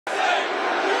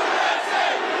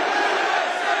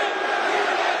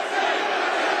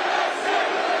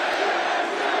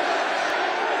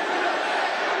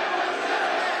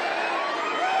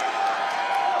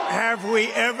Have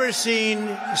we ever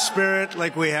seen spirit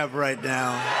like we have right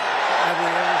now? Have we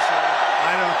ever seen it?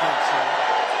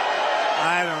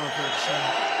 I don't think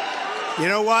so. You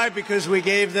know why? Because we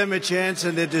gave them a chance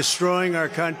and they're destroying our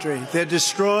country. They're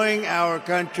destroying our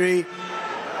country.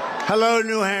 Hello,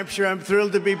 New Hampshire. I'm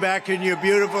thrilled to be back in your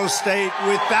beautiful state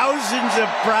with thousands of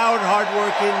proud,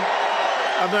 hardworking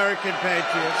American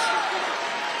patriots.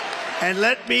 And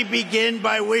let me begin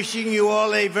by wishing you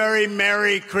all a very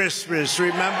Merry Christmas.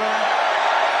 Remember?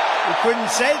 We couldn't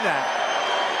say that.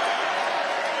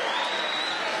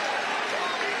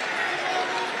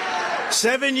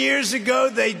 Seven years ago,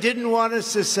 they didn't want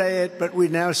us to say it, but we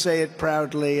now say it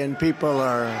proudly, and people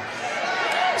are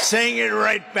saying it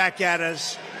right back at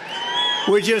us.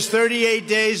 We're just 38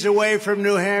 days away from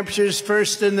New Hampshire's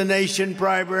first in the nation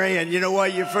primary, and you know why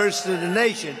you're first in the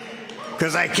nation?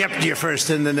 Because I kept you first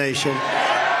in the nation.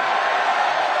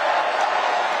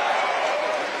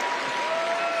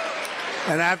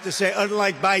 And I have to say,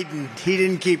 unlike Biden, he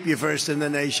didn't keep you first in the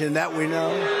nation. That we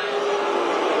know.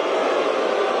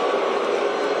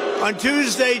 On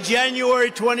Tuesday, January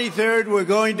 23rd, we're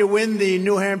going to win the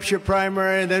New Hampshire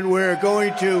primary, and then we're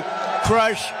going to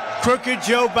crush crooked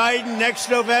Joe Biden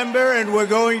next November, and we're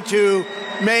going to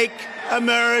make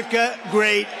America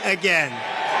great again.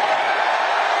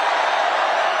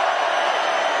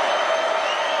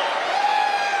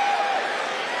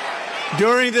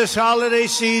 During this holiday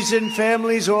season,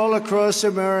 families all across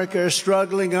America are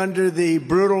struggling under the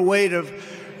brutal weight of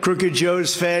Crooked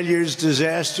Joe's failures,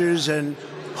 disasters, and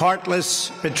heartless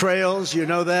betrayals. You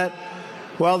know that?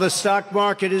 While the stock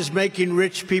market is making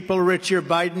rich people richer,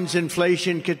 Biden's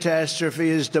inflation catastrophe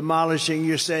is demolishing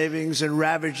your savings and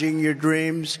ravaging your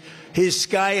dreams. His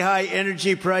sky-high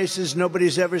energy prices,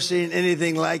 nobody's ever seen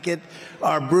anything like it,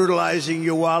 are brutalizing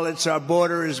your wallets. Our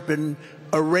border has been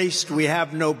erased. We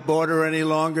have no border any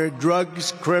longer.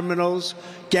 Drugs, criminals,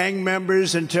 gang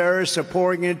members, and terrorists are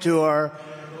pouring into our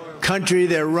country.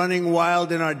 They're running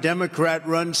wild in our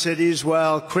Democrat-run cities,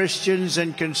 while Christians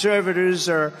and conservatives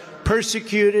are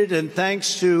persecuted. And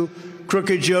thanks to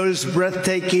Crooked Joe's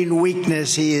breathtaking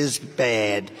weakness, he is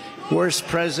bad. Worst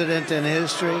president in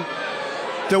history.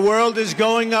 The world is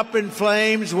going up in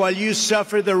flames while you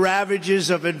suffer the ravages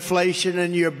of inflation,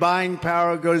 and your buying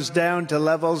power goes down to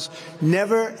levels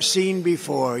never seen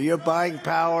before. Your buying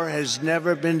power has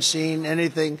never been seen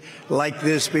anything like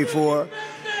this before.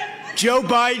 Joe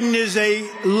Biden is a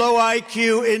low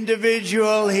IQ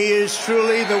individual. He is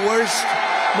truly the worst,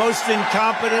 most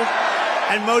incompetent,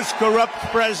 and most corrupt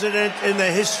president in the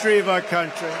history of our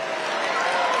country.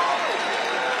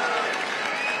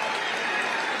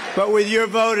 But with your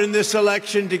vote in this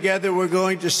election, together we're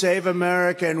going to save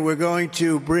America, and we're going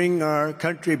to bring our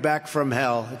country back from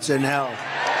hell. It's in hell.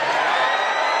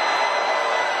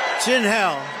 It's in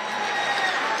hell.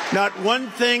 Not one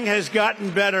thing has gotten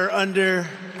better under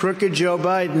Crooked Joe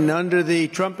Biden. Under the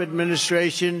Trump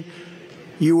administration,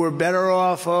 you were better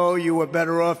off. Oh, you were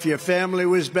better off. Your family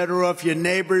was better off. Your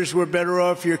neighbors were better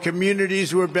off. Your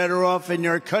communities were better off. And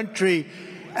your country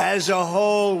as a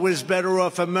whole was better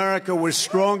off. America was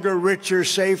stronger, richer,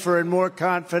 safer, and more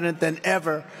confident than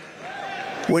ever.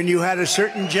 When you had a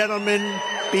certain gentleman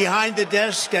behind the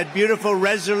desk, that beautiful,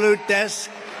 resolute desk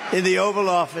in the Oval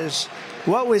Office.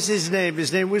 What was his name?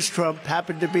 His name was Trump.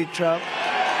 Happened to be Trump.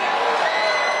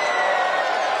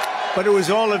 But it was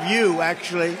all of you,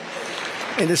 actually.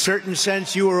 In a certain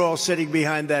sense, you were all sitting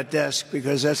behind that desk,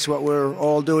 because that's what we're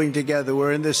all doing together.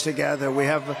 We're in this together. We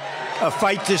have a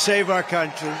fight to save our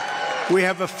country. We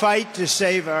have a fight to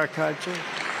save our country.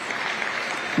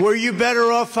 Were you better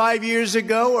off 5 years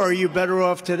ago, or are you better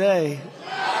off today?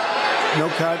 No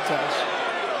contest.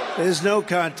 There's no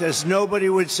contest. Nobody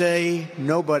would say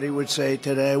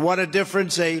today. What a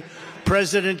difference a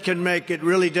president can make. It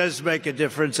really does make a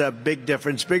difference, a big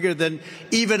difference, bigger than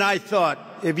even I thought.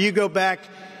 If you go back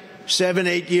 7,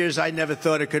 8 years, I never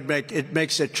thought it could make. It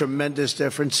makes a tremendous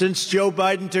difference. Since Joe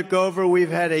Biden took over,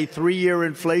 we've had a 3-year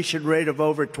inflation rate of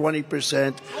over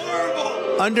 20%.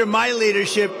 Horrible. Under my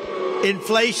leadership,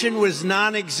 inflation was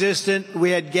non-existent.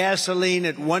 We had gasoline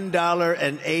at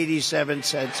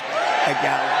 $1.87 a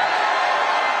gallon.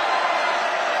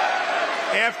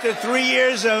 After 3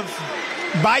 years of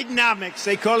Bidenomics,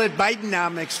 they call it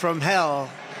Bidenomics, from hell,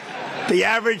 the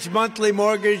average monthly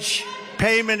mortgage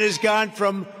payment has gone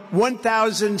from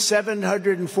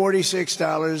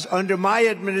 $1,746 under my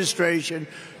administration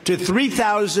to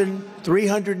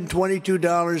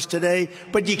 $3,322 today.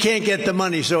 But you can't get the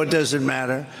money, so it doesn't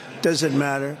matter. Doesn't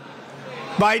matter.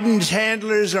 Biden's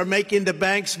handlers are making the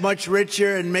banks much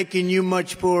richer and making you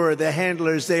much poorer. The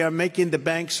handlers, they are making the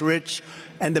banks rich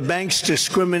And the banks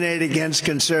discriminate against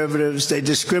conservatives. They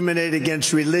discriminate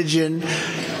against religion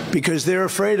because they're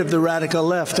afraid of the radical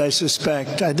left, I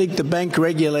suspect. I think the bank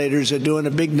regulators are doing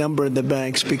a big number in the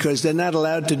banks because they're not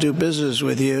allowed to do business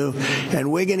with you.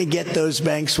 And we're going to get those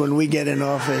banks when we get in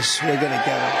office. We're going to get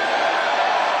them.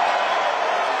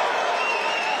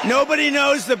 Nobody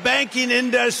knows the banking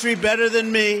industry better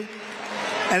than me.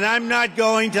 And I'm not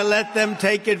going to let them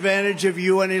take advantage of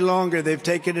you any longer. They've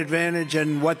taken advantage,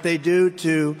 and what they do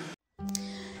to...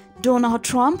 Donald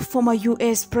Trump, former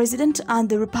U.S. president and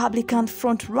the Republican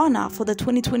frontrunner for the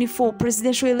 2024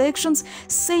 presidential elections,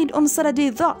 said on Saturday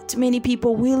that many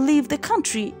people will leave the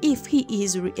country if he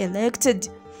is re-elected.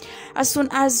 As soon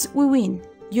as we win,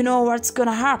 you know what's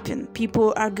gonna happen.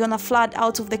 People are gonna flood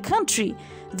out of the country.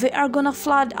 They are gonna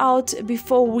flood out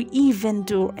before we even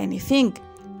do anything,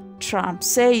 Trump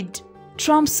said.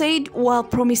 Trump said while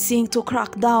promising to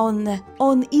crack down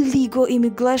on illegal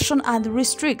immigration and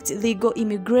restrict legal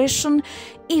immigration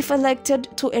if elected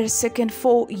to a second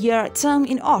four-year term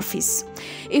in office.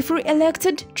 If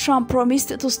re-elected, Trump promised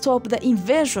to stop the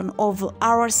invasion of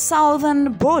our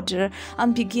southern border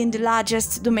and begin the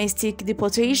largest domestic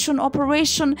deportation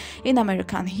operation in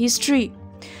American history.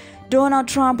 Donald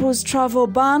Trump's travel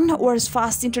ban was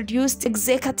first introduced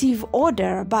executive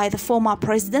order by the former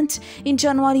president in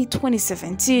January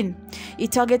 2017.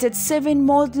 It targeted 7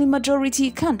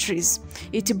 Muslim-majority countries.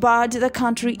 It barred the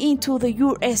country into the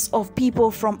U.S. of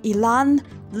people from Iran,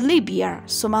 Libya,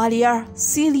 Somalia,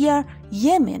 Syria,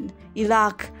 Yemen,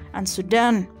 Iraq, and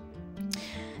Sudan.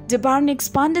 The ban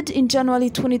expanded in January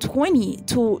 2020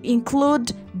 to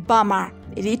include Burma,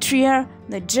 Eritrea,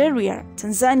 Nigeria,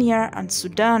 Tanzania, and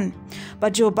Sudan.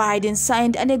 But Joe Biden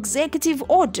signed an executive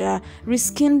order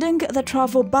rescinding the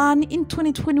travel ban in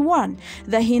 2021,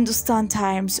 the Hindustan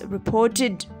Times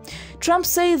reported. Trump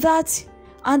said that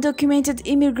undocumented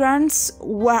immigrants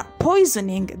were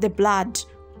poisoning the blood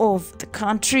of the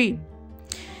country.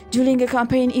 During a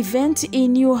campaign event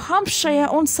in New Hampshire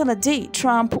on Saturday,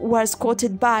 Trump was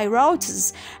quoted by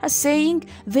Reuters as saying,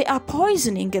 "They are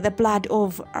poisoning the blood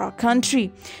of our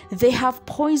country. They have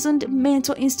poisoned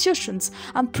mental institutions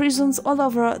and prisons all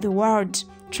over the world,"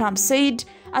 Trump said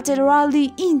at a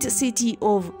rally in the city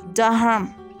of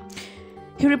Durham.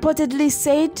 He reportedly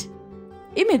said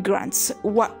immigrants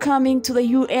were coming to the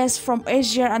U.S. from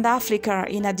Asia and Africa,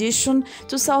 in addition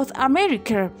to South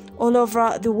America. All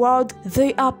over the world,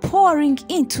 they are pouring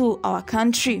into our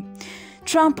country.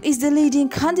 Trump is the leading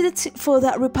candidate for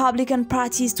the Republican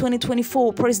Party's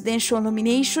 2024 presidential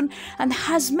nomination and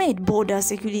has made border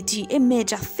security a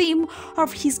major theme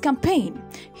of his campaign.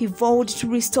 He vowed to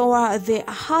restore the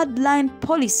hardline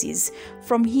policies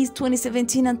from his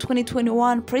 2017 and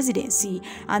 2021 presidency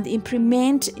and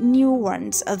implement new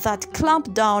ones that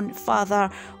clamp down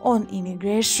further on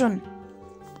immigration.